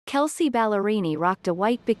Kelsea Ballerini rocked a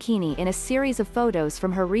white bikini in a series of photos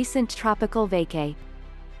from her recent tropical vacay.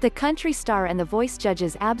 The country star and the voice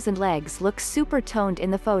judge's abs and legs look super toned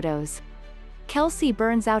in the photos. Kelsea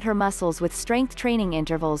burns out her muscles with strength training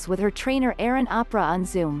intervals with her trainer Aaron Opera on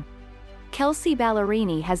Zoom. Kelsea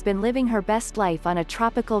Ballerini has been living her best life on a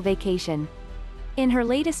tropical vacation. In her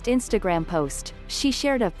latest Instagram post, she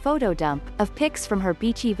shared a photo dump of pics from her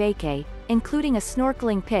beachy vacay, including a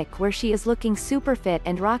snorkeling pic where she is looking super fit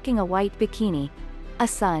and rocking a white bikini. A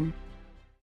sun.